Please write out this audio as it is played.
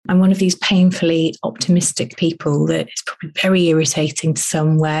I'm one of these painfully optimistic people that is probably very irritating to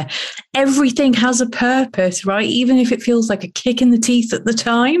some, where everything has a purpose, right? Even if it feels like a kick in the teeth at the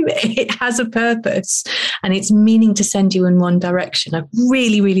time, it has a purpose and it's meaning to send you in one direction. I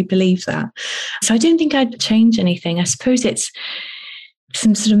really, really believe that. So I don't think I'd change anything. I suppose it's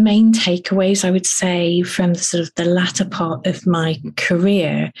some sort of main takeaways, I would say, from the latter part of my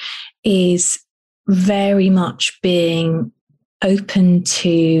career is very much being open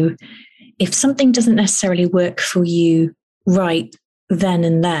to, if something doesn't necessarily work for you right then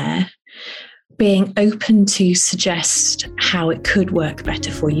and there, being open to suggest how it could work better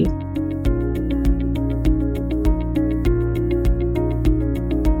for you.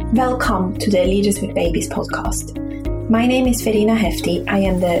 Welcome to the Leaders with Babies podcast. My name is Verena Hefti. I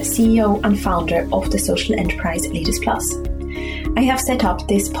am the CEO and founder of the social enterprise Leaders Plus. I have set up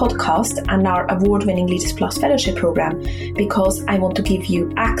this podcast and our award-winning Leaders Plus fellowship program because I want to give you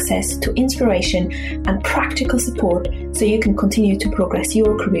access to inspiration and practical support so you can continue to progress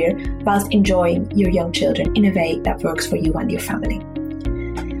your career whilst enjoying your young children in a way that works for you and your family.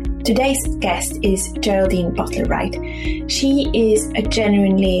 Today's guest is Geraldine Butler-Wright. She is a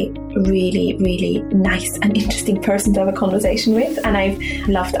genuinely really, really nice and interesting person to have a conversation with, and I've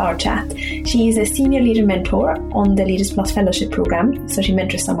loved our chat. She is a senior leader mentor on the Leaders Plus fellowship program, so she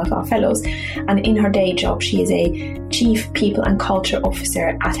mentors some of our fellows, and in her day job she is a chief people and culture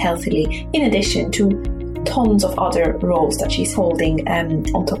officer at Healthily, in addition to tons of other roles that she's holding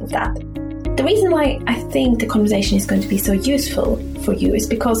on top of that. The reason why I think the conversation is going to be so useful for you is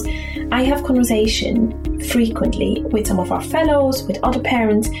because I have conversation frequently with some of our fellows, with other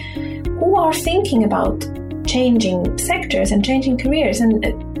parents who are thinking about changing sectors and changing careers. And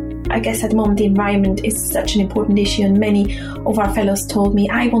I guess at the moment the environment is such an important issue, and many of our fellows told me,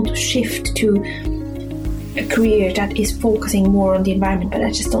 I want to shift to a career that is focusing more on the environment, but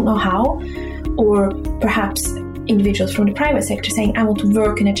I just don't know how. Or perhaps individuals from the private sector saying, I want to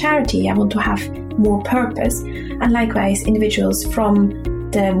work in a charity, I want to have more purpose. And likewise, individuals from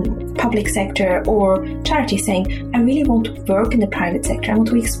the public sector or charity saying, I really want to work in the private sector, I want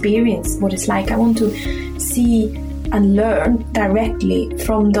to experience what it's like, I want to see and learn directly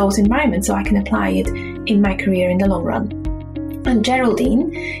from those environments so I can apply it in my career in the long run. And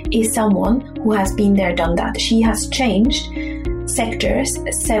Geraldine is someone who has been there, done that. She has changed sectors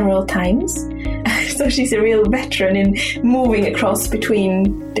several times. So she's a real veteran in moving across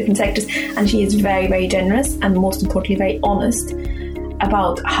between different sectors, and she is very, very generous and most importantly very honest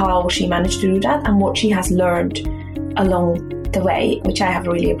about how she managed to do that and what she has learned along the way, which I have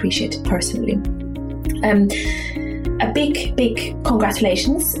really appreciated personally. A big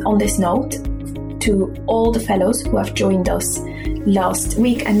congratulations on this note to all the fellows who have joined us last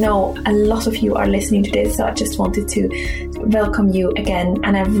week. I know a lot of you are listening to this, so I just wanted to welcome you again,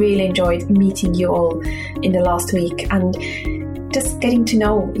 and I've really enjoyed meeting you all in the last week and just getting to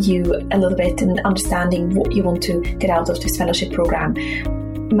know you a little bit and understanding what you want to get out of this fellowship program.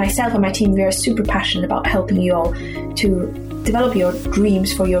 Myself and my team, we are super passionate about helping you all to develop your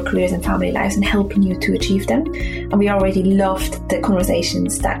dreams for your careers and family lives and helping you to achieve them. And we already loved the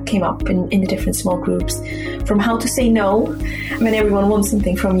conversations that came up in the different small groups, from how to say no when everyone wants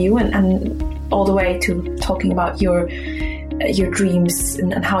something from you, and all the way to talking about your dreams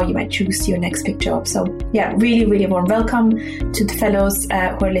and how you might choose your next big job. So yeah, really, really warm welcome to the fellows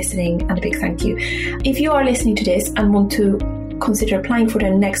who are listening, and a big thank you. If you are listening to this and want to consider applying for the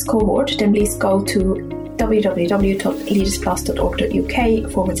next cohort, then please go to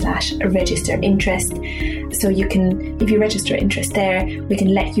www.leadersplus.org.uk/register interest. So you can, if you register interest there, we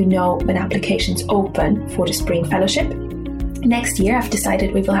can let you know when applications open for the spring fellowship. Next year, I've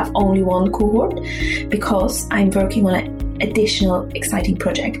decided we will have only one cohort because I'm working on an additional exciting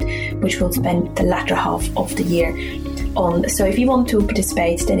project which will spend the latter half of the year on. So if you want to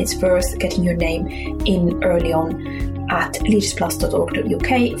participate, then it's worth getting your name in early on at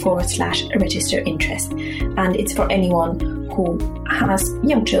leadersplus.org.uk/register interest. And it's for anyone who has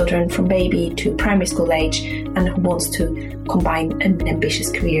young children from baby to primary school age and who wants to combine an ambitious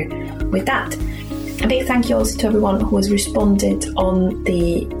career with that. A big thank you also to everyone who has responded on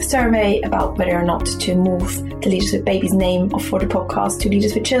the survey about whether or not to move the Leaders with Babies name for the podcast to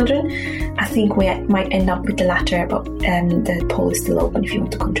Leaders with Children. I think we might end up with the latter, but the poll is still open if you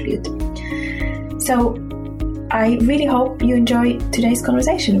want to contribute. So I really hope you enjoy today's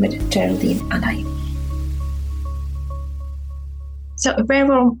conversation with Geraldine and I. So a very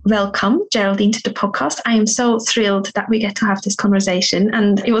warm welcome, Geraldine, to the podcast. I am so thrilled that we get to have this conversation.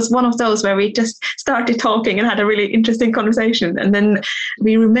 And it was one of those where we just started talking and had a really interesting conversation. And then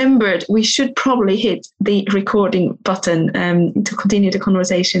we remembered we should probably hit the recording button to continue the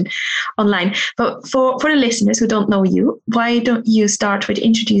conversation online. But for the listeners who don't know you, why don't you start with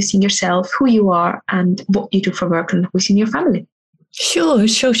introducing yourself, who you are and what you do for work and who's in your family? Sure.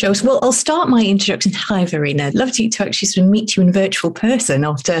 Well, I'll start my introduction. Hi, Verena. Lovely to actually sort of meet you in virtual person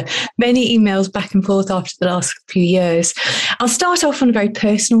after many emails back and forth after the last few years. I'll start off on a very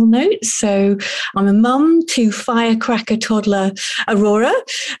personal note. So I'm a mum to firecracker toddler Aurora.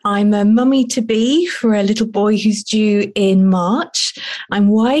 I'm a mummy-to-be for a little boy who's due in March. I'm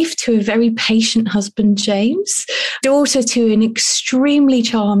wife to a very patient husband, James. Daughter to an extremely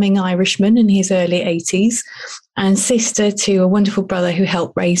charming Irishman in his early 80s. And sister to a wonderful brother who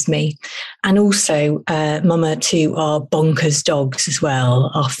helped raise me, and also mama to our bonkers dogs as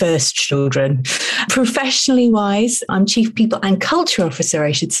well, our first children. Professionally wise, I'm Chief People and Culture Officer,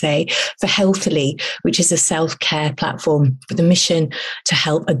 I should say, for Healthily, which is a self-care platform with a mission to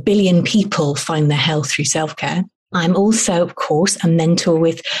help 1 billion people find their health through self-care. I'm also, of course, a mentor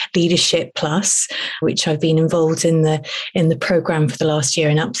with Leadership Plus, which I've been involved in the program for the last year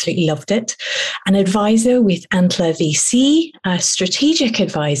and absolutely loved it. An advisor with Antler VC, a strategic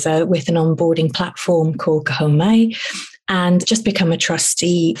advisor with an onboarding platform called Kahomai, and just become a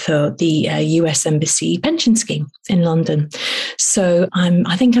trustee for the US Embassy pension scheme in London. So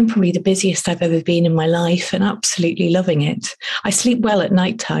I think I'm probably the busiest I've ever been in my life and absolutely loving it. I sleep well at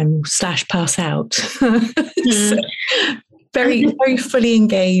nighttime / pass out. So very, very fully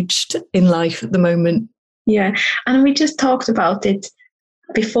engaged in life at the moment. Yeah. And we just talked about it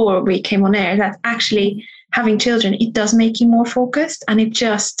before we came on air, that actually having children, it does make you more focused and it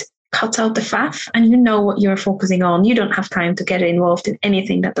just cuts out the faff and you know what you're focusing on. You don't have time to get involved in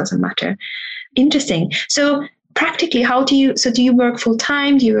anything that doesn't matter. Interesting. So practically, do you work full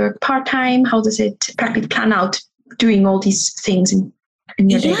time? Do you work part time? How does it practically plan out doing all these things in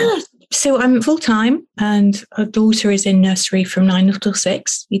your day? So I'm full time and our daughter is in nursery from 9 until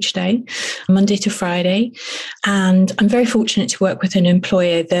 6 each day, Monday to Friday. And I'm very fortunate to work with an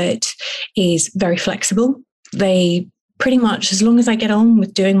employer that is very flexible. They pretty much, as long as I get on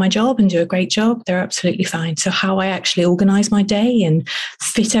with doing my job and do a great job, they're absolutely fine. So how I actually organize my day and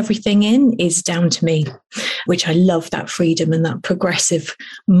fit everything in is down to me, which I love that freedom and that progressive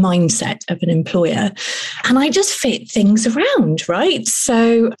mindset of an employer. And I just fit things around, right?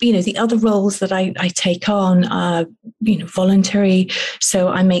 So, the other roles that I take on are, voluntary. So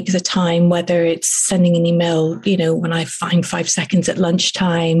I make the time, whether it's sending an email, when I find 5 seconds at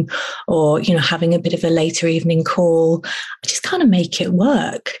lunchtime or, having a bit of a later evening call. I just kind of make it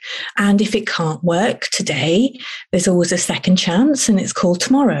work. And if it can't work today, there's always a second chance and it's called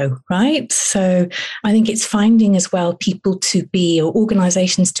tomorrow, right? So I think it's finding as well people to be, or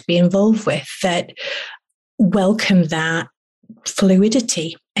organizations to be involved with that welcome that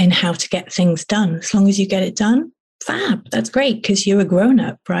fluidity in how to get things done. As long as you get it done, fab, that's great because you're a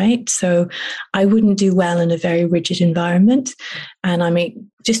grown-up, right? So I wouldn't do well in a very rigid environment. And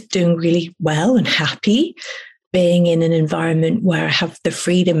just doing really well and happy being in an environment where I have the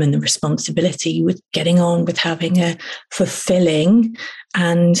freedom and the responsibility with getting on with having a fulfilling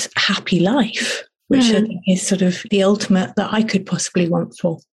and happy life, which I think is sort of the ultimate that I could possibly want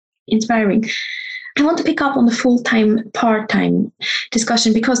for. Inspiring. I want to pick up on the full-time, part-time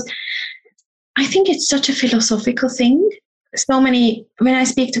discussion because I think it's such a philosophical thing. When I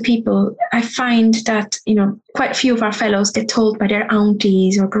speak to people, I find that, quite a few of our fellows get told by their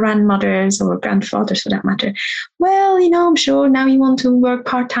aunties or grandmothers or grandfathers for that matter, well, I'm sure now you want to work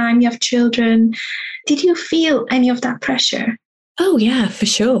part-time, you have children. Did you feel any of that pressure? Oh, yeah, for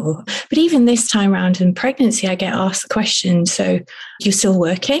sure. But even this time around in pregnancy, I get asked the question, so you're still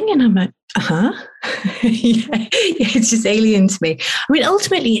working? And I'm like, yeah, it's just alien to me.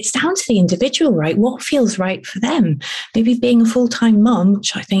 Ultimately, it's down to the individual, right? What feels right for them? Maybe being a full-time mum,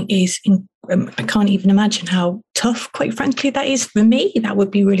 which I think is, I can't even imagine how tough, quite frankly, that is for me. That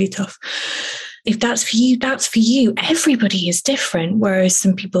would be really tough. If that's for you, that's for you. Everybody is different. Whereas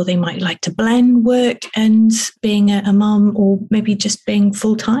some people, they might like to blend work and being a mum, or maybe just being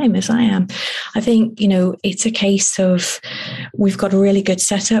full-time as I am. I think, it's a case of we've got a really good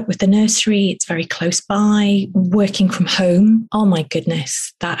setup with the nursery. It's very close by. Working from home, oh my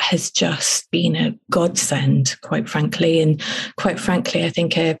goodness, that has just been a godsend, quite frankly. And quite frankly, I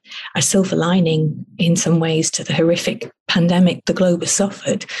think a silver lining in some ways to the horrific pandemic the globe has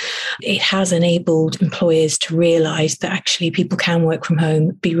suffered. It has enabled employers to realize that actually people can work from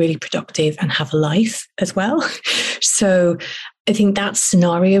home, be really productive and have a life as well. So I think that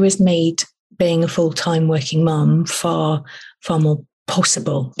scenario has made being a full-time working mum far more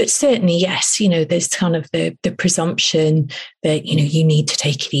possible. But certainly, yes, there's kind of the presumption that, you need to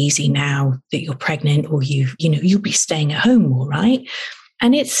take it easy now that you're pregnant, or you'll be staying at home more, right?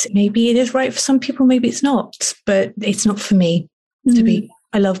 And maybe it is right for some people, maybe it's not, but it's not for me to be.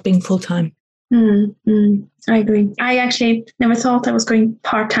 I love being full-time. I agree. I actually never thought I was going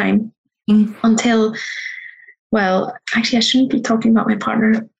part-time until, well, actually I shouldn't be talking about my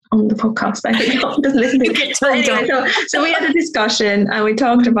partner on the podcast. I think I'll just listen to it. Anyway, so we had a discussion and we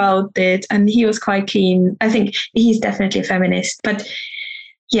talked about it, and he was quite keen. I think he's definitely a feminist, but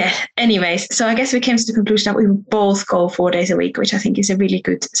yeah, anyways, so I guess we came to the conclusion that we both go 4 days a week, which I think is a really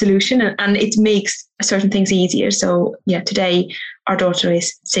good solution, and it makes certain things easier. So yeah, today our daughter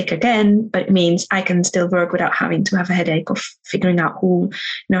is sick again, but it means I can still work without having to have a headache of figuring out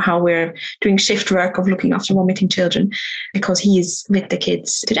how we're doing shift work of looking after vomiting children, because he's with the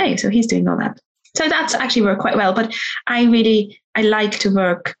kids today. So he's doing all that. So that's actually worked quite well. But I like to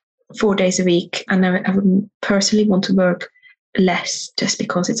work 4 days a week, and I wouldn't personally want to work less, just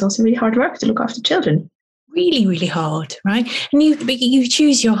because it's also really hard work to look after children. Really, really hard, right? And you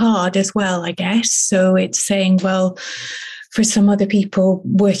choose your hard as well, I guess. So it's saying, well, for some other people,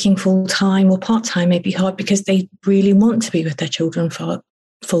 working full-time or part-time may be hard because they really want to be with their children for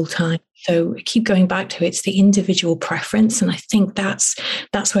full-time. So I keep going back to it's the individual preference. And I think that's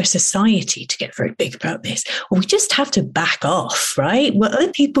where society, to get very big about this, or we just have to back off, right? What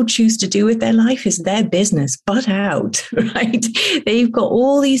other people choose to do with their life is their business, butt out, right? They've got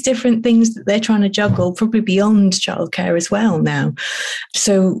all these different things that they're trying to juggle, probably beyond childcare as well now.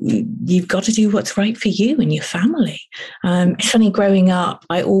 So you've got to do what's right for you and your family. It's funny, growing up,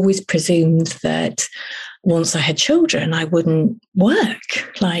 I always presumed that once I had children, I wouldn't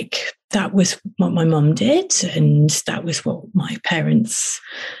work. Like, that was what my mum did, and that was what my parents'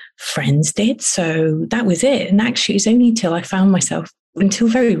 friends did. So that was it. And actually, it's only until I found myself, until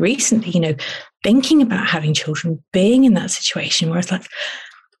very recently, thinking about having children, being in that situation where I was like,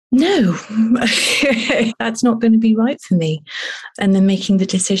 no, that's not going to be right for me. And then making the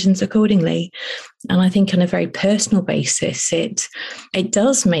decisions accordingly. And I think on a very personal basis, it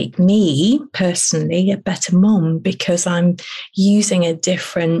does make me personally a better mom, because I'm using it's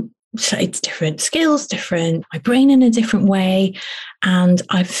different skills, my brain in a different way. And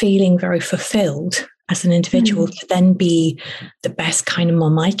I'm feeling very fulfilled as an individual to then be the best kind of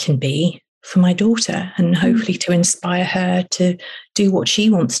mom I can be for my daughter, and hopefully to inspire her to do what she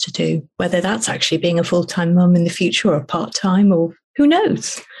wants to do, whether that's actually being a full-time mum in the future or part-time, or who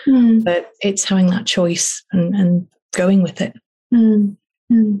knows. But it's having that choice and going with it.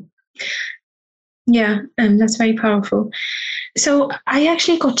 Yeah, that's very powerful. So I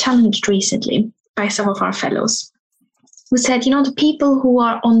actually got challenged recently by some of our fellows who said, the people who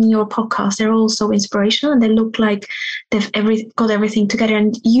are on your podcast, they're all so inspirational and they look like they've got everything together.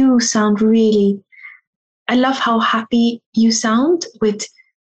 And you sound I love how happy you sound with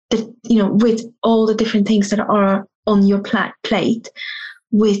with all the different things that are on your plate,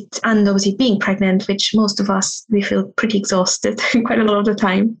 and obviously being pregnant, which most of us, we feel pretty exhausted quite a lot of the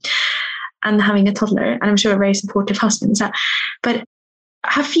time, and having a toddler, and I'm sure a very supportive husband. But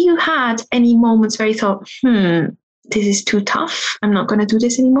have you had any moments where you thought, this is too tough, I'm not going to do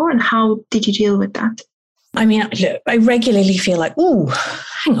this anymore? And how did you deal with that? I mean, look, I regularly feel like, oh,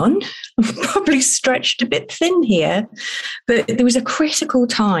 hang on, I've probably stretched a bit thin here. But there was a critical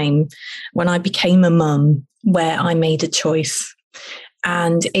time when I became a mum where I made a choice.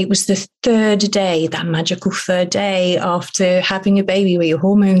 And it was the third day, that magical third day after having a baby, where your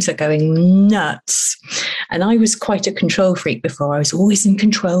hormones are going nuts. And I was quite a control freak before. I was always in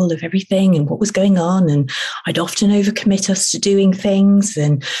control of everything and what was going on. And I'd often overcommit us to doing things.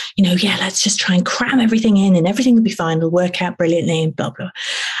 And, let's just try and cram everything in and everything will be fine. It'll work out brilliantly and blah, blah.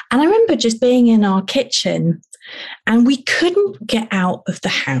 And I remember just being in our kitchen, and we couldn't get out of the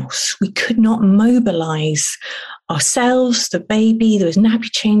house. We could not mobilize ourselves, the baby. There was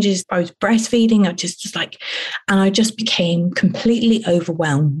nappy changes. I was breastfeeding. I just became completely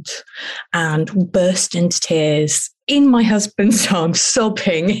overwhelmed and burst into tears in my husband's arms,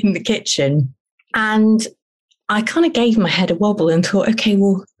 sobbing in the kitchen. And I kind of gave my head a wobble and thought, okay,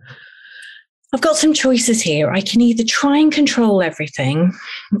 well, I've got some choices here. I can either try and control everything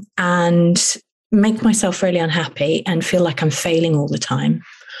and make myself really unhappy and feel like I'm failing all the time,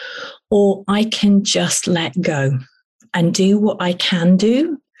 or I can just let go and do what I can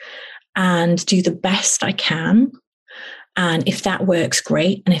do and do the best I can. And if that works,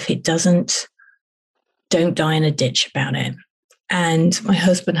 great. And if it doesn't, don't die in a ditch about it. And my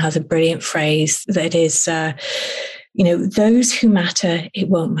husband has a brilliant phrase that is, those who matter, it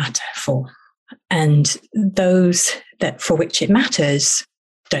won't matter for. And those that for which it matters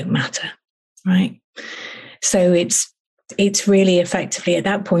don't matter, right? So it's really effectively at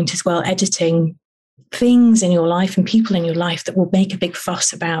that point as well, editing things in your life and people in your life that will make a big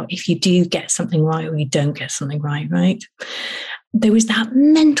fuss about if you do get something right or you don't get something right? There was that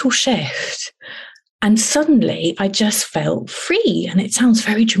mental shift. And suddenly I just felt free. And it sounds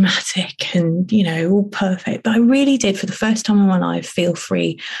very dramatic and, all perfect. But I really did, for the first time in my life, feel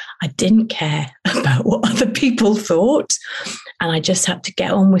free. I didn't care about what other people thought. And I just had to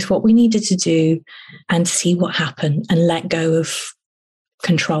get on with what we needed to do and see what happened and let go of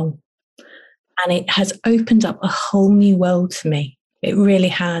control. And it has opened up a whole new world for me. It really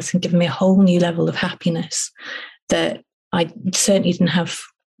has, and given me a whole new level of happiness that I certainly didn't have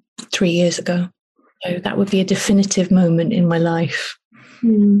 3 years ago. So that would be a definitive moment in my life.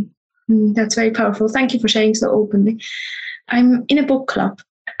 That's very powerful. Thank you for sharing so openly. I'm in a book club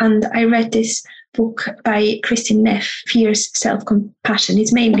and I read this book by Kristin Neff, Fierce Self-Compassion.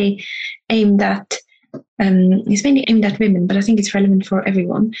 It's mainly aimed at women, but I think it's relevant for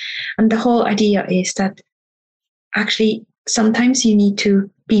everyone. And the whole idea is that actually sometimes you need to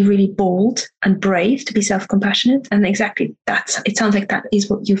be really bold and brave to be self-compassionate. And exactly it sounds like that is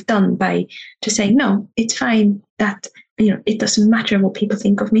what you've done by just saying, no, it's fine that, it doesn't matter what people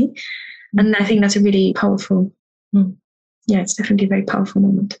think of me. And I think that's a really powerful, it's definitely a very powerful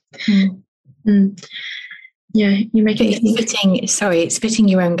moment. Yeah, you make it. It's fitting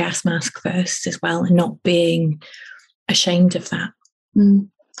your own gas mask first as well, and not being ashamed of that.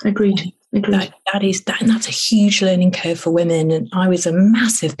 Agreed. That's a huge learning curve for women. And I was a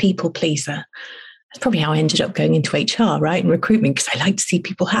massive people pleaser. That's probably how I ended up going into HR, right? And recruitment, because I like to see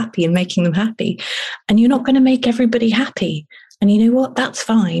people happy and making them happy. And you're not going to make everybody happy. And you know what? That's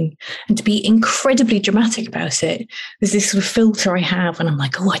fine. And to be incredibly dramatic about it, there's this sort of filter I have. And I'm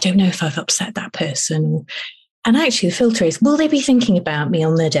like, I don't know if I've upset that person. And actually the filter is, will they be thinking about me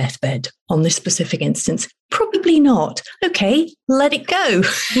on their deathbed on this specific instance? Probably not. Okay, let it go.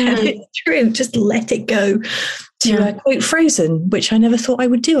 And it's true, just let it go. To quote Frozen, which I never thought I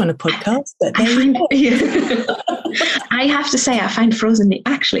would do on a podcast. But I have to say, I find Frozen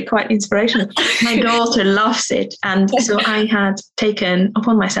actually quite inspirational. My daughter loves it. And so I had taken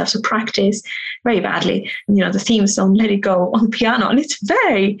upon myself to practice very badly, the theme song, Let It Go, on the piano. And it's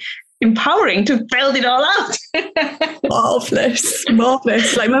very empowering to build it all out. Marvelous.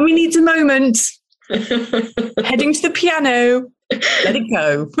 Like, Mummy needs a moment. Heading to the piano. Let it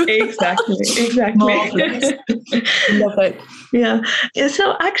go. Exactly. Marvelous. Love it. Yeah.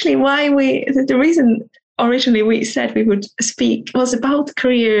 So actually, the reason originally we said we would speak was about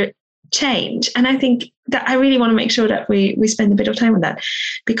career change. And I think that I really want to make sure that we spend a bit of time on that,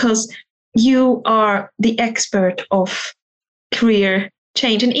 because you are the expert of career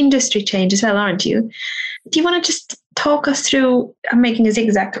change and industry change as well, aren't you? Do you want to just talk us through, I'm making a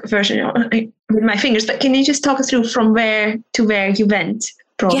zigzag version with my fingers, but can you just talk us through from where to where you went?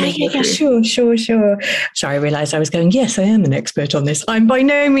 Yeah, sure. So I realised I was going, yes, I am an expert on this. I'm by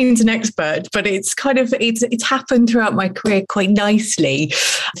no means an expert, but it's it's happened throughout my career quite nicely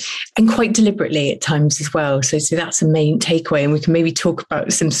and quite deliberately at times as well. So that's a main takeaway, and we can maybe talk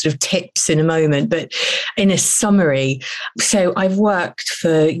about some sort of tips in a moment. But in a summary, so I've worked for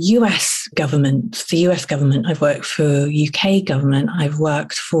the US government. I've worked for UK government. I've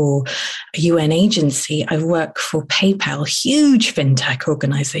worked for a UN agency. I've worked for PayPal, huge fintech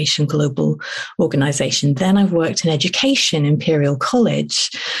organization, global organization. Then I've worked in education, Imperial College,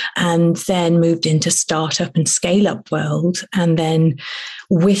 and then moved into startup and scale-up world. And then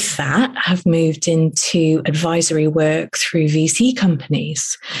with that, I've moved into advisory work through VC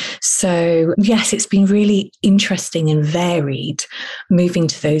companies. So yes, it's been really interesting and varied moving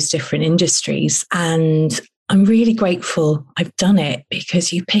to those different industries. And I'm really grateful I've done it,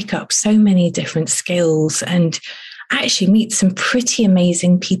 because you pick up so many different skills and actually meet some pretty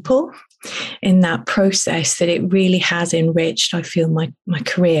amazing people in that process, that it really has enriched, I feel, my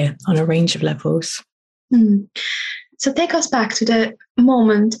career on a range of levels. So take us back to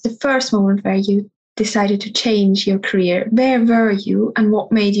the first moment where you decided to change your career. Where were you and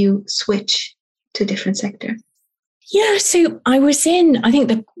what made you switch to a different sector? Yeah, so I think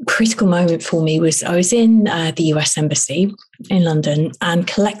the critical moment for me was I was in the US Embassy in London, and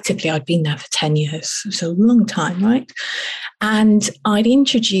collectively I'd been there for 10 years. So a long time, right? And I'd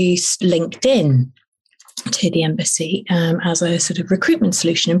introduced LinkedIn to the embassy as a sort of recruitment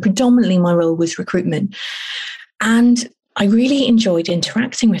solution, and predominantly my role was recruitment. And I really enjoyed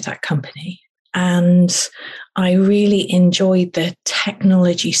interacting with that company. And I really enjoyed the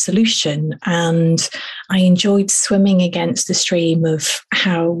technology solution, and I enjoyed swimming against the stream of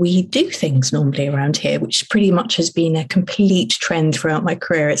how we do things normally around here, which pretty much has been a complete trend throughout my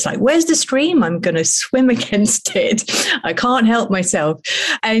career. It's like, where's the stream? I'm going to swim against it. I can't help myself.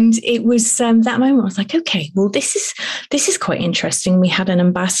 And it was that moment I was like, okay, well, this is quite interesting. We had an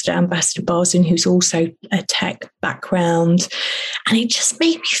Ambassador Barzin, who's also a tech background, and it just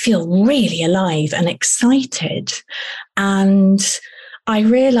made me feel really alive and excited. And I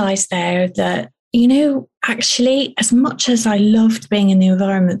realized there that, actually, as much as I loved being in the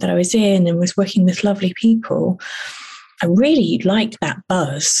environment that I was in and was working with lovely people, I really liked that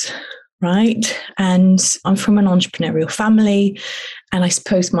buzz, right? And I'm from an entrepreneurial family. And I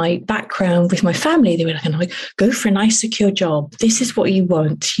suppose my background with my family, they were like, go for a nice, secure job. This is what you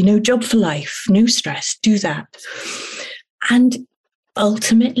want, job for life, no stress, do that. And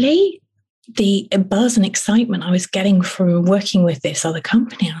ultimately, the buzz and excitement I was getting from working with this other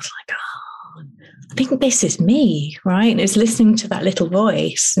company, I was like, I think this is me, right? And it's listening to that little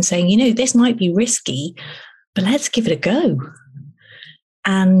voice and saying, this might be risky, but let's give it a go.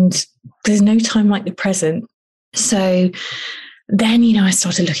 And there's no time like the present. So then, I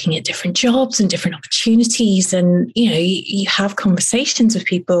started looking at different jobs and different opportunities, and, you have conversations with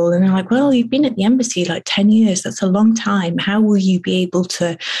people and they're like, well, you've been at the embassy like 10 years. That's a long time. How will you be able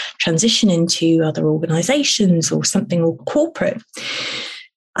to transition into other organizations or something more corporate?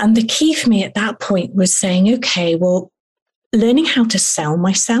 And the key for me at that point was saying, okay, well, learning how to sell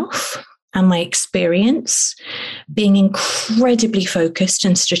myself and my experience, being incredibly focused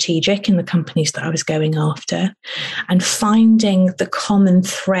and strategic in the companies that I was going after, and finding the common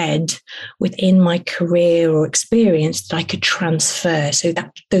thread within my career or experience that I could transfer. So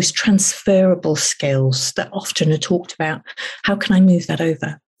that those transferable skills that often are talked about, how can I move that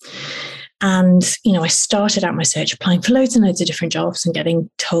over? And, I started out my search applying for loads and loads of different jobs and getting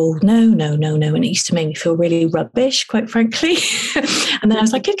told no. And it used to make me feel really rubbish, quite frankly. And then I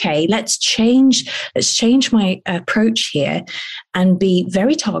was like, okay, let's change my approach here and be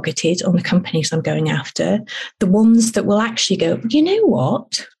very targeted on the companies I'm going after, the ones that will actually go, you know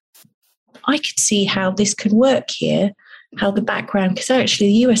what? I could see how this could work here. How the background, because actually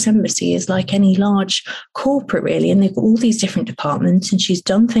the US Embassy is like any large corporate really, and they've got all these different departments, and she's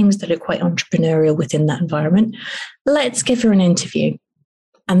done things that are quite entrepreneurial within that environment. Let's give her an interview.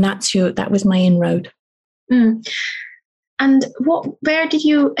 And that was my inroad. Mm. And where did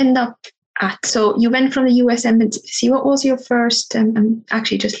you end up at? So you went from the US Embassy. What was your first, I'm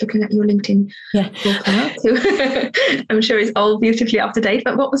actually just looking at your LinkedIn profile too. I'm sure it's all beautifully up to date,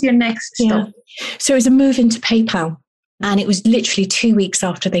 but what was your next stop? So it was a move into PayPal. And it was literally 2 weeks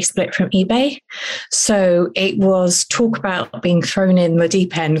after they split from eBay. So it was talk about being thrown in the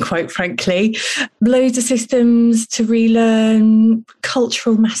deep end, quite frankly. Loads of systems to relearn,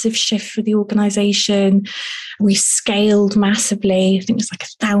 cultural massive shift for the organization. We scaled massively. I think it was like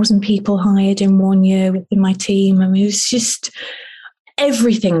 1,000 people hired in 1 year within my team. I mean, it was just,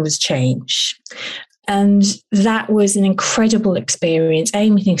 everything was changed. And that was an incredible experience.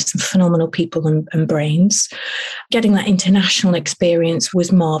 Meeting some phenomenal people and brains. Getting that international experience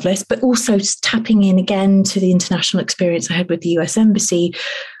was marvelous, but also tapping in again to the international experience I had with the US Embassy.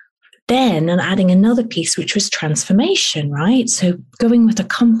 Then, and adding another piece, which was transformation, right? So going with a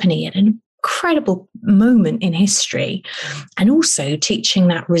company at an incredible moment in history, and also teaching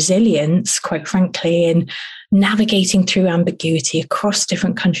that resilience, quite frankly, in navigating through ambiguity across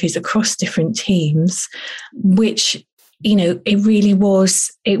different countries, across different teams, which,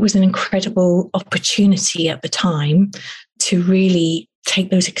 it was an incredible opportunity at the time to really take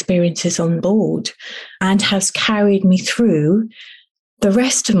those experiences on board, and has carried me through the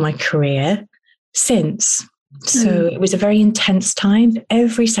rest of my career since. So it was a very intense time.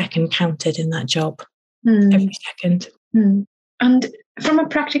 Every second counted in that job. Every second. And from a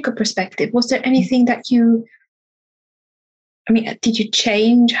practical perspective, was there anything that did you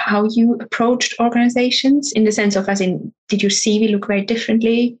change how you approached organizations, in the sense of, did your CV look very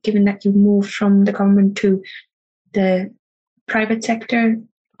differently given that you moved from the government to the private sector?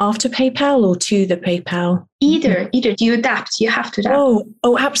 After PayPal or to the PayPal? Either. Do you adapt? You have to adapt.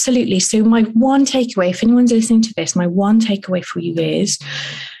 Oh, absolutely. So my one takeaway, if anyone's listening to this, my one takeaway for you is,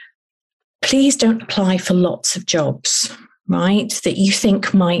 please don't apply for lots of jobs, right, that you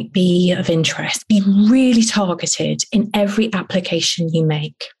think might be of interest. Be really targeted in every application you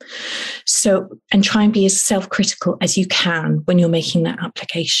make. So, and try and be as self-critical as you can when you're making that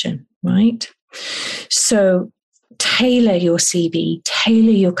application, right? So tailor your CV,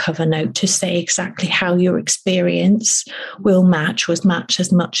 tailor your cover note to say exactly how your experience will match as much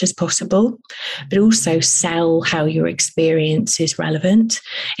as possible, but also sell how your experience is relevant.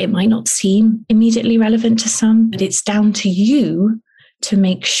 It might not seem immediately relevant to some, but it's down to you to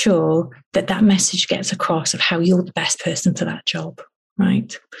make sure that that message gets across of how you're the best person for that job,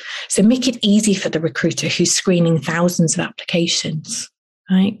 right? So make it easy for the recruiter who's screening thousands of applications,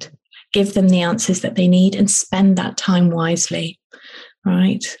 right? Give them the answers that they need and spend that time wisely,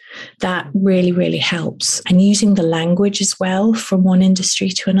 right? That really, really helps. And using the language as well from one industry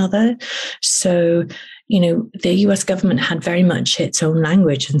to another. So, the US government had very much its own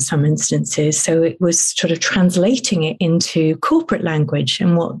language in some instances. So it was sort of translating it into corporate language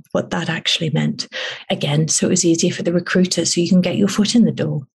and what that actually meant. Again, so it was easier for the recruiter so you can get your foot in the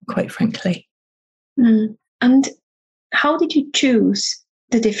door, quite frankly. And how did you choose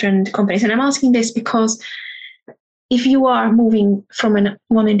the different companies? And I'm asking this because if you are moving from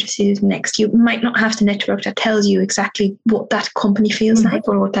one industry to the next, you might not have the network that tells you exactly what that company feels like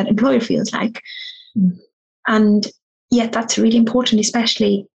or what that employer feels like. And yet that's really important,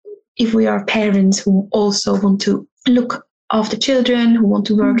 especially if we are parents who also want to look after children, who want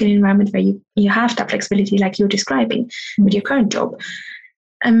to work in an environment where you have that flexibility like you're describing with your current job.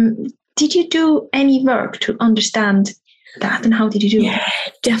 Did you do any work to understand that, and how did you do it?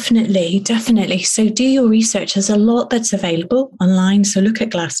 Definitely. So do your research. There's a lot that's available online. So look at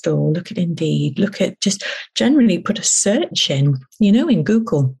Glassdoor, look at Indeed, look at just generally put a search in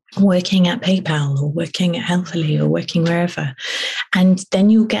Google, working at PayPal or working at Healthily or working wherever. And then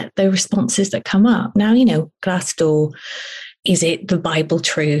you'll get the responses that come up. Now, Glassdoor, is it the Bible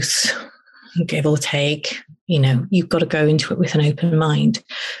truth? Give or take, you've got to go into it with an open mind,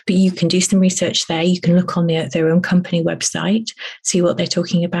 but you can do some research there. You can look on their own company website, see what they're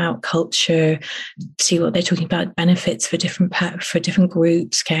talking about, culture, see what they're talking about, benefits for different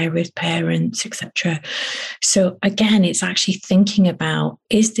groups, carers, parents, etc. So again, it's actually thinking about,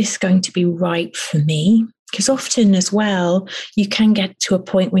 is this going to be right for me? Because often as well, you can get to a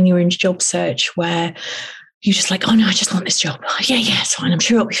point when you're in job search where you're just like, oh no, I just want this job. Oh, yeah, it's fine. I'm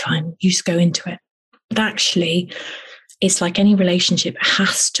sure it'll be fine. You just go into it. But actually, it's like any relationship, it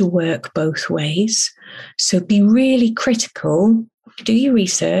has to work both ways. So be really critical, do your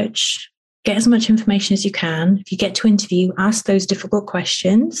research, get as much information as you can. If you get to interview, ask those difficult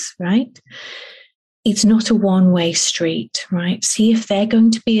questions, right? It's not a one-way street, right? See if they're going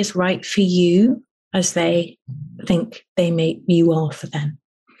to be as right for you as they think you are for them.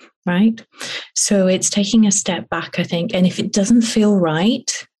 Right? So it's taking a step back, I think. And if it doesn't feel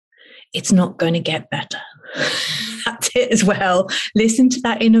right, it's not going to get better. That's it as well. Listen to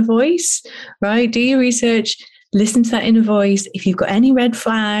that inner voice, right? Do your research, listen to that inner voice. If you've got any red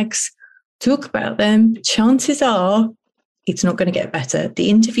flags, talk about them. Chances are it's not going to get better.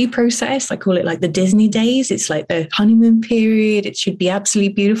 The interview process, I call it like the Disney days. It's like the honeymoon period. It should be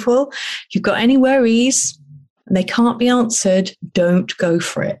absolutely beautiful. If you've got any worries, and they can't be answered, don't go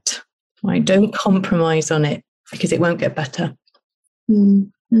for it. Right? Don't compromise on it because it won't get better.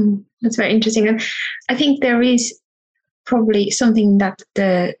 That's very interesting. And I think there is probably something that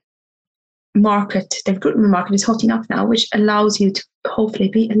the recruitment market is hotting up now, which allows you to hopefully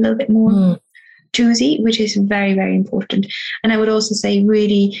be a little bit more choosy, which is very, very important. And I would also say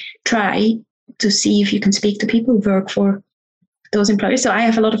really try to see if you can speak to people who work for those employers. So I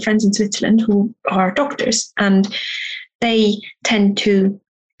have a lot of friends in Switzerland who are doctors, and they tend to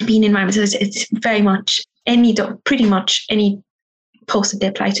be in environments. So it's very much pretty much any post that they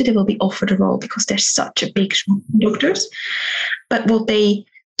apply to, they will be offered a role because they're such a big doctors. But what they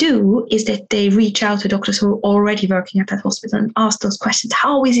do is that they reach out to doctors who are already working at that hospital and ask those questions.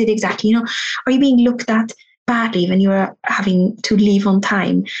 How is it exactly? Are you being looked at badly when you're having to leave on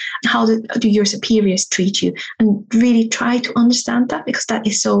time? How do your superiors treat you? And really try to understand that, because that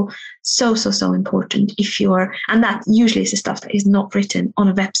is so important. And that usually is the stuff that is not written on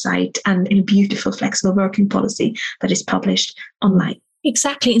a website and in a beautiful flexible working policy that is published online.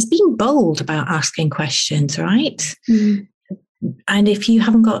 Exactly. It's being bold about asking questions, right? And if you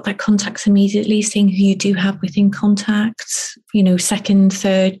haven't got that contacts immediately, seeing who you do have within contacts, second,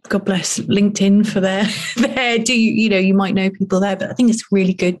 third, God bless LinkedIn for there. You might know people there, but I think it's a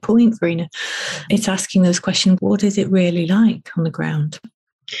really good point, Verena. It's asking those questions. What is it really like on the ground?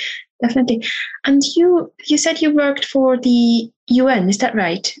 Definitely. And you said you worked for the UN, is that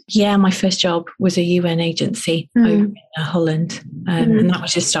right? Yeah, my first job was a UN agency over in Holland. And that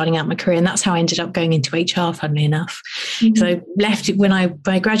was just starting out my career. And that's how I ended up going into HR, funnily enough. So I left when I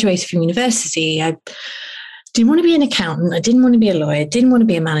graduated from university. I didn't want to be an accountant. I didn't want to be a lawyer. Didn't want to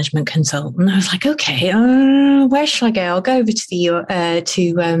be a management consultant. I was like, okay, where shall I go? I'll go over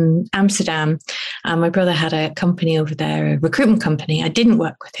to Amsterdam. My brother had a company over there, a recruitment company. I didn't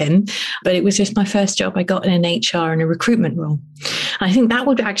work with him, but it was just my first job I got in an HR and a recruitment role. And I think that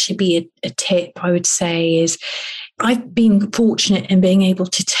would actually be a tip I would say is, I've been fortunate in being able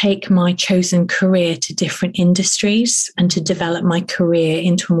to take my chosen career to different industries and to develop my career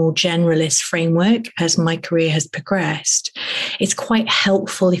into a more generalist framework as my career has progressed. It's quite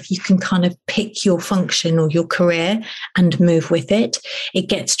helpful if you can kind of pick your function or your career and move with it. It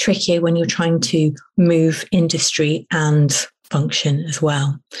gets trickier when you're trying to move industry and function as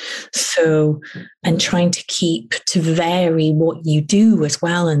well. So, and trying to vary what you do as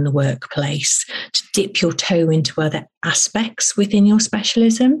well in the workplace, to dip your toe into other aspects within your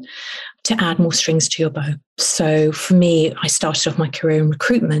specialism, to add more strings to your bow. So for me, I started off my career in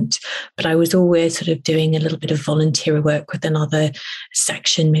recruitment, but I was always sort of doing a little bit of volunteer work with another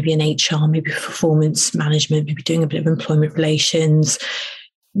section, maybe in HR, maybe performance management, maybe doing a bit of employment relations.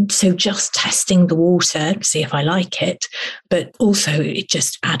 So just testing the water to see if I like it, but also it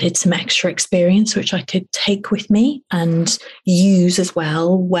just added some extra experience, which I could take with me and use as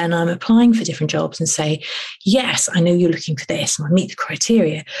well when I'm applying for different jobs and say, yes, I know you're looking for this and I meet the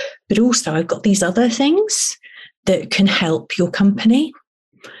criteria, but also I've got these other things that can help your company.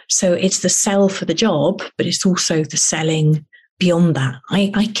 So it's the sell for the job, but it's also the selling beyond that.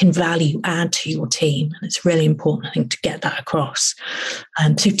 I can value add to your team. And it's really important, I think, to get that across.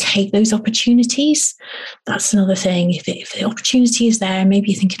 So take those opportunities. That's another thing. If the opportunity is there, maybe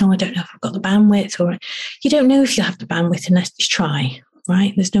you're thinking, I don't know if I've got the bandwidth, or you don't know if you'll have the bandwidth unless you try,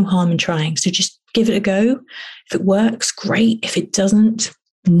 right? There's no harm in trying. So just give it a go. If it works, great. If it doesn't,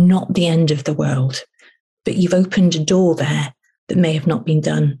 not the end of the world. But you've opened a door there that may have not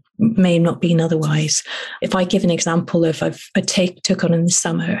been otherwise. If I give an example of, I took on in the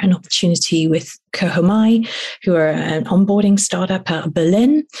summer an opportunity with Kohomai, who are an onboarding startup out of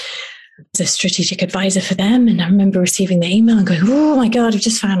Berlin. As a strategic advisor for them. And I remember receiving the email and going, oh my God, I've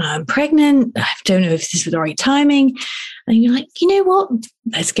just found out I'm pregnant. I don't know if this is the right timing. And you're like, you know what?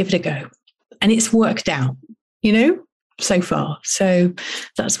 Let's give it a go. And it's worked out, so far. So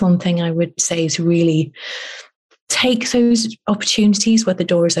that's one thing I would say is really take those opportunities where the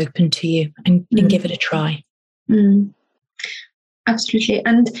door is open to you and give it a try. Absolutely.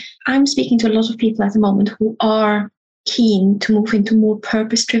 And I'm speaking to a lot of people at the moment who are keen to move into more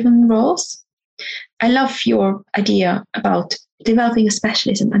purpose-driven roles. I love your idea about developing a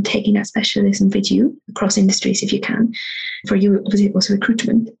specialism and taking that specialism with you across industries if you can. For you, obviously, it was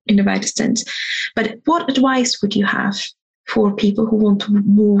recruitment in the widest sense. But what advice would you have for people who want to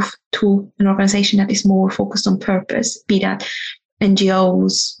move to an organization that is more focused on purpose, be that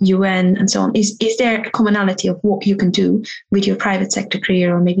NGOs, UN, and so on? Is there a commonality of what you can do with your private sector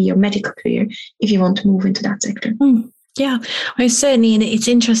career or maybe your medical career if you want to move into that sector? Yeah, certainly. And it's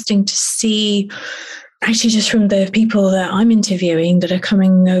interesting to see, actually, just from the people that I'm interviewing that are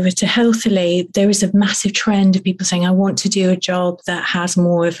coming over to Healthily, there is a massive trend of people saying, I want to do a job that has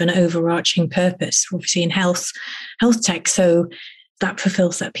more of an overarching purpose, obviously in health tech. So that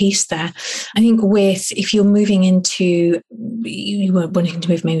fulfills that piece there. I think if you're moving into, you were wanting to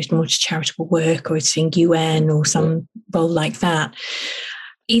move maybe more to charitable work or to UN or some role like that,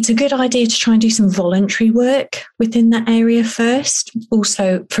 it's a good idea to try and do some voluntary work within that area first,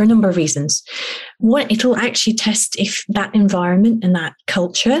 also for a number of reasons. One, it'll actually test if that environment and that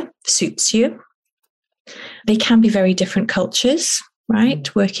culture suits you. They can be very different cultures,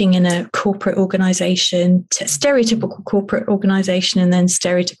 right? Working in a corporate organization, stereotypical corporate organization, and then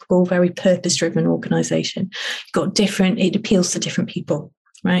stereotypical, very purpose-driven organization. It appeals to different people,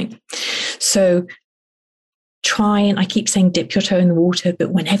 right? So I keep saying dip your toe in the water,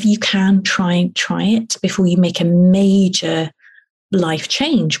 but whenever you can, try it before you make a major life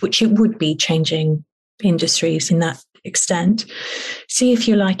change, which it would be changing industries in that extent. See if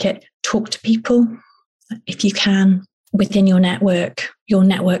you like it. Talk to people if you can within your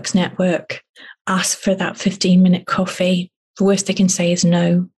network's network. Ask for that 15-minute coffee. The worst they can say is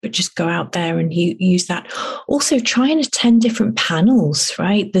no, but just go out there and use that. Also, try and attend different panels,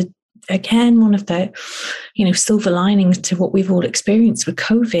 right? Again, one of the silver linings to what we've all experienced with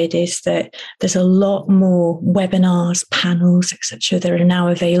COVID is that there's a lot more webinars, panels, etc., that are now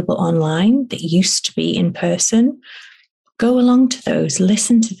available online that used to be in person. Go along to those,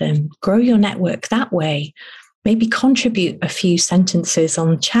 listen to them, grow your network that way. Maybe contribute a few sentences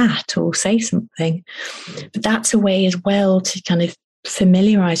on chat or say something. But that's a way as well to kind of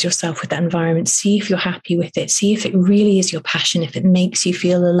familiarize yourself with that environment, see if you're happy with it, see if it really is your passion, if it makes you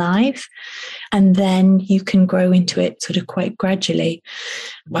feel alive. And then you can grow into it sort of quite gradually.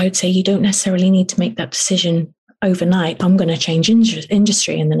 I would say you don't necessarily need to make that decision overnight. I'm going to change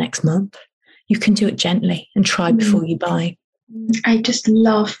industry in the next month. You can do it gently and try before you buy. I just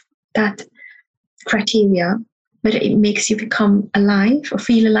love that criteria, whether it makes you become alive or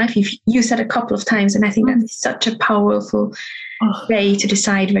feel alive. You've used that a couple of times, and I think that's such a powerful way to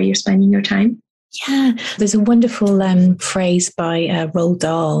decide where you're spending your time. Yeah, there's a wonderful phrase by Roald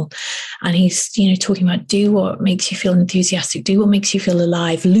Dahl, and he's talking about do what makes you feel enthusiastic, do what makes you feel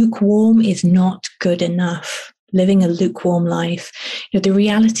alive. Lukewarm is not good enough. Living a lukewarm life. The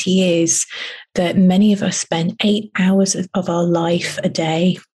reality is that many of us spend 8 hours of our life a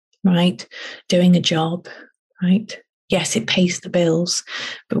day, right, doing a job, right? Yes, it pays the bills,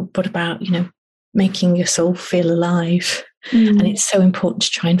 but what about making your soul feel alive? And it's so important to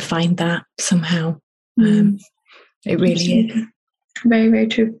try and find that somehow. It really is. Very, very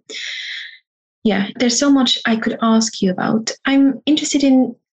true. Yeah, there's so much I could ask you about. I'm interested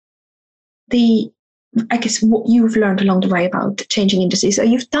in what you've learned along the way about changing industries. So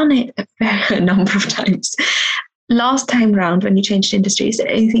you've done it a number of times. Last time round, when you changed industry, is there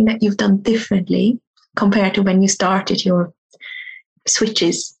anything that you've done differently compared to when you started your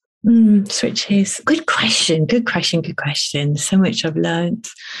switches? Switches. Good question. So much I've learned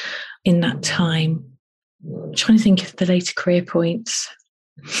in that time. I'm trying to think of the later career points.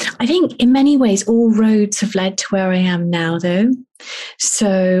 I think in many ways, all roads have led to where I am now, though.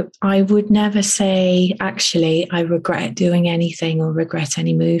 So I would never say, actually, I regret doing anything or regret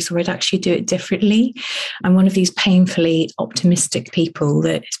any moves, or I'd actually do it differently. I'm one of these painfully optimistic people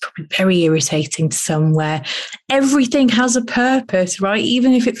that is probably very irritating to some, where everything has a purpose, right?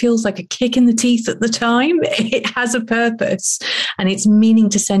 Even if it feels like a kick in the teeth at the time, it has a purpose and it's meaning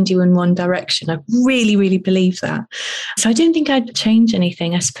to send you in one direction. I really, really believe that. So I don't think I'd change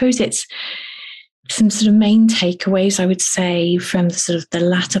anything. I suppose it's some sort of main takeaways, I would say, from sort of the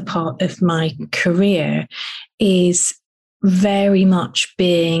latter part of my career is very much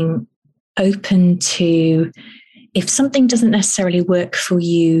being open to, if something doesn't necessarily work for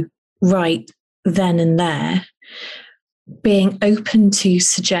you right then and there, being open to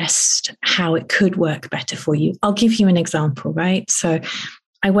suggest how it could work better for you. I'll give you an example, right? So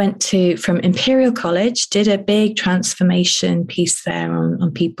I went from Imperial College, did a big transformation piece there on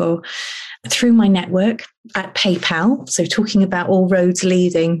people through my network at PayPal. So talking about all roads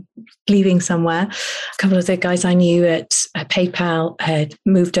leading somewhere. A couple of the guys I knew at PayPal had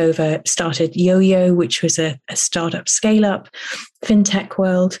moved over, started Yo-Yo, which was a startup scale-up, fintech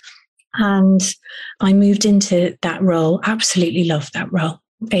world. And I moved into that role, absolutely loved that role.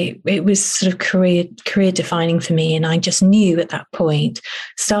 It was sort of career defining for me. And I just knew at that point,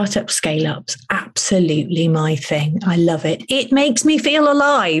 startup scale-ups, absolutely my thing. I love it. It makes me feel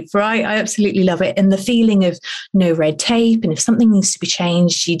alive, right? I absolutely love it. And the feeling of no red tape. And if something needs to be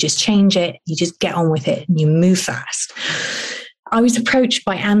changed, you just change it. You just get on with it and you move fast. I was approached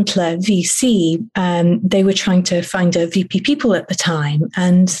by Antler VC. They were trying to find a VP people at the time.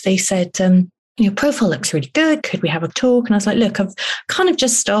 And they said, your profile looks really good. Could we have a talk? And I was like, look, I've kind of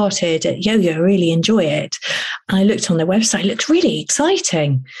just started at Yo-Yo, really enjoy it. And I looked on their website, it looked really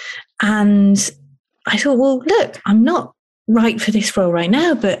exciting. And I thought, well, look, I'm not right for this role right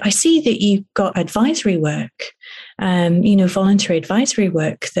now, but I see that you've got advisory work, voluntary advisory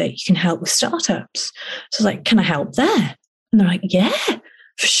work that you can help with startups. So I was like, can I help there? And they're like, yeah,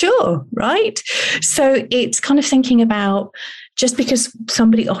 for sure, right? So it's kind of thinking about, just because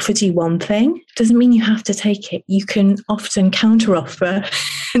somebody offers you one thing doesn't mean you have to take it. You can often counteroffer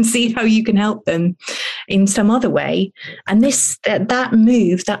and see how you can help them in some other way. And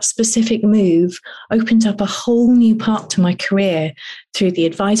that specific move opened up a whole new part to my career through the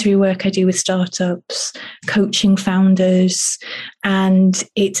advisory work I do with startups, coaching founders. And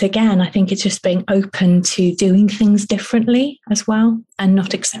it's, again, I think it's just being open to doing things differently as well, and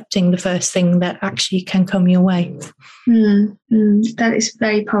not accepting the first thing that actually can come your way. That is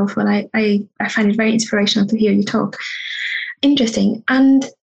very powerful. I find it very inspirational to hear you talk. Interesting. And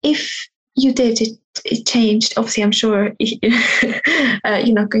if you did, it changed. Obviously, I'm sure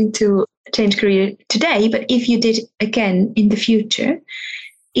you're not going to change career today, but if you did again in the future,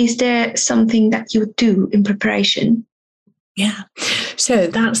 is there something that you would do in preparation? Yeah. So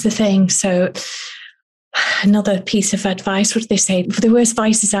that's the thing. So another piece of advice, what do they say? The worst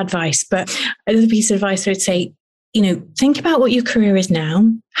advice is advice, but another piece of advice I would say, think about what your career is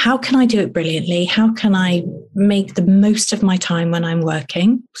now. How can I do it brilliantly? How can I make the most of my time when I'm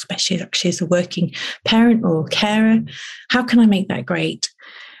working, especially actually as a working parent or carer? How can I make that great?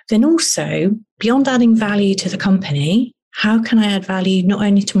 Then also, beyond adding value to the company, how can I add value not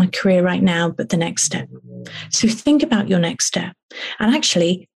only to my career right now, but the next step? So think about your next step. And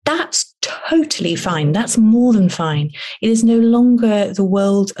actually, that's totally fine. That's more than fine. It is no longer the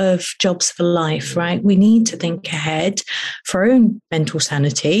world of jobs for life, right? We need to think ahead for our own mental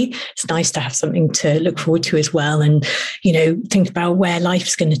sanity. It's nice to have something to look forward to as well, and, think about where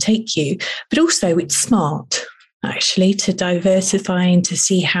life's going to take you. But also it's smart, actually, to diversify and to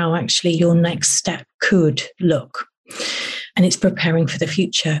see how actually your next step could look. And it's preparing for the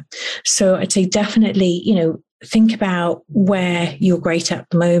future. So I'd say definitely, think about where you're great at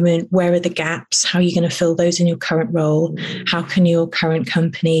the moment. Where are the gaps? How are you going to fill those in your current role? How can your current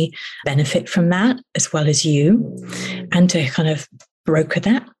company benefit from that as well as you? And to kind of broker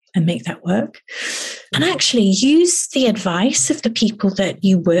that and make that work. And actually use the advice of the people that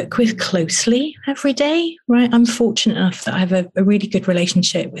you work with closely every day, right? I'm fortunate enough that I have a really good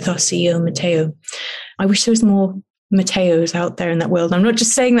relationship with our CEO, Matteo. I wish there was more Matteos out there in that world. I'm not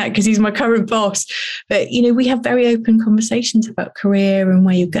just saying that because he's my current boss, but we have very open conversations about career and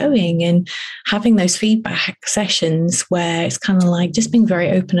where you're going, and having those feedback sessions where it's kind of like just being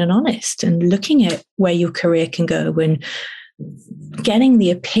very open and honest and looking at where your career can go and getting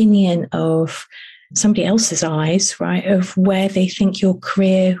the opinion of somebody else's eyes, right, of where they think your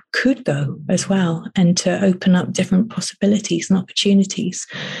career could go as well, and to open up different possibilities and opportunities.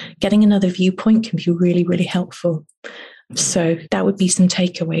 Getting another viewpoint can be really, really helpful. So that would be some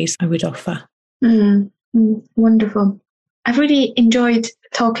takeaways I would offer. Wonderful. I've really enjoyed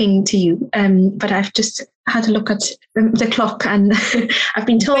talking to you, but I've just had a look at the clock, and I've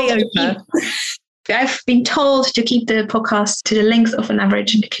been told to keep the podcast to the length of an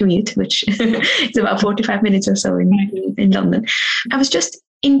average commute, which is about 45 minutes or so in London. I was just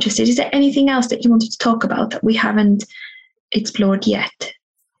interested, is there anything else that you wanted to talk about that we haven't explored yet,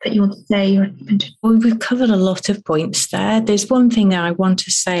 that you want to say? Well, we've covered a lot of points there. There's one thing that I want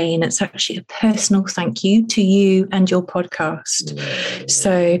to say, and it's actually a personal thank you to you and your podcast.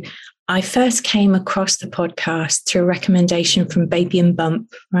 So I first came across the podcast through a recommendation from Baby and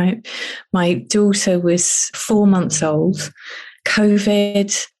Bump, right? My daughter was 4 months old.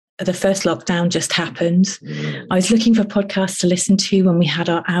 COVID, the first lockdown just happened. I was looking for podcasts to listen to when we had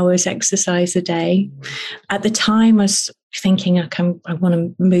our hours exercise a day. At the time, I was thinking I want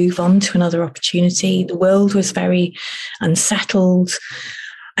to move on to another opportunity. The world was very unsettled,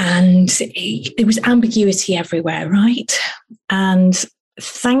 and there was ambiguity everywhere, right? And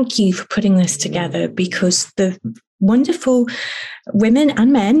thank you for putting this together, because the wonderful women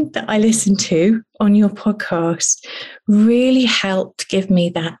and men that I listen to on your podcast really helped give me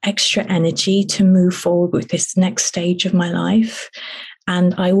that extra energy to move forward with this next stage of my life.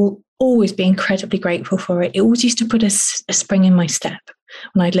 And I will always be incredibly grateful for it. It always used to put a spring in my step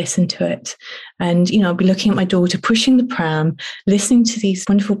when I'd listen to it. And, I'd be looking at my daughter pushing the pram, listening to these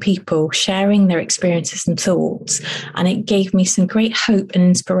wonderful people sharing their experiences and thoughts. And it gave me some great hope and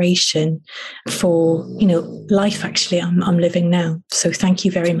inspiration for, life actually I'm living now. So thank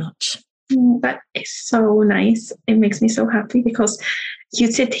you very much. That is so nice. It makes me so happy, because you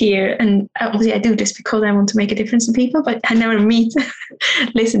sit here, and obviously I do this because I want to make a difference to people, but I never meet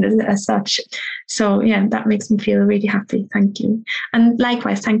listeners as such. So yeah, that makes me feel really happy. Thank you. And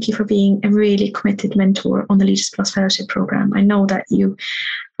likewise, thank you for being a really committed mentor on the Leaders Plus Fellowship Program. I know that you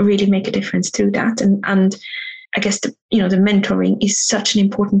really make a difference to that. And I guess, the mentoring is such an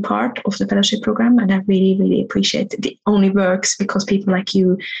important part of the fellowship program. And I really, really appreciate it. It only works because people like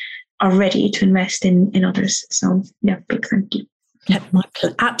you are ready to invest in others. So yeah, big thank you. Yeah,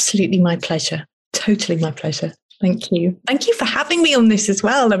 absolutely my pleasure. Totally my pleasure. Thank you. Thank you for having me on this as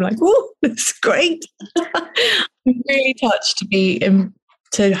well. I'm like, oh, that's great. I'm really touched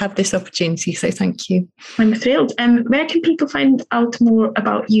to have this opportunity. So thank you. I'm thrilled. Where can people find out more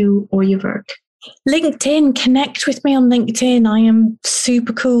about you or your work? LinkedIn, connect with me on LinkedIn. I am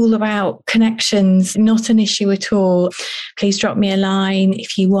super cool about connections, not an issue at all. Please drop me a line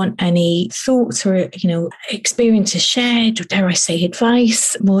if you want any thoughts or, experiences shared, or dare I say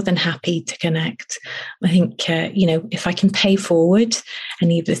advice. More than happy to connect. I think, if I can pay forward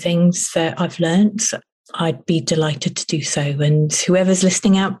any of the things that I've learned, I'd be delighted to do so. And whoever's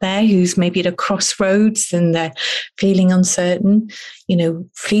listening out there who's maybe at a crossroads and they're feeling uncertain,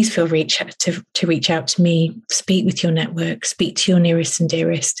 please feel to reach out to me, speak with your network, speak to your nearest and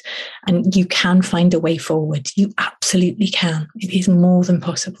dearest, and you can find a way forward. You absolutely can. It is more than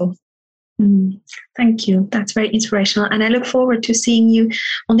possible. Thank you. That's very inspirational. And I look forward to seeing you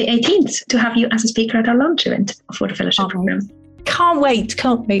on the 18th to have you as a speaker at our launch event for the fellowship program. Can't wait,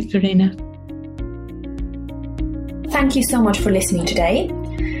 Verena. Thank you so much for listening today.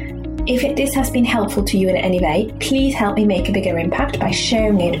 If this has been helpful to you in any way, please help me make a bigger impact by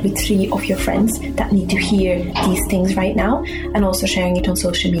sharing it with 3 of your friends that need to hear these things right now, and also sharing it on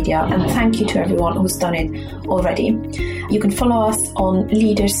social media. And thank you to everyone who's done it already. You can follow us on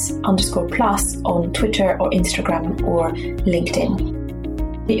leaders_plus on Twitter or Instagram or LinkedIn.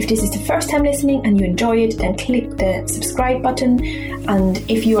 If this is the first time listening and you enjoy it, then click the subscribe button. And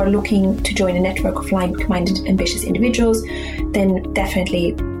if you are looking to join a network of like-minded, ambitious individuals, then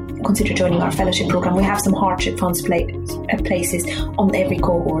definitely consider joining our fellowship program. We have some hardship funds places on every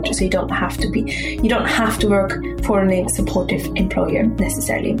cohort, so you don't have to work for a supportive employer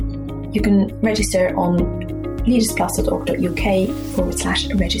necessarily. You can register on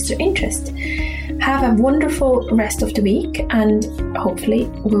leadersplus.org.uk/register interest. Have a wonderful rest of the week, and hopefully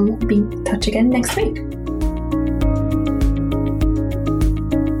we'll be in touch again next week.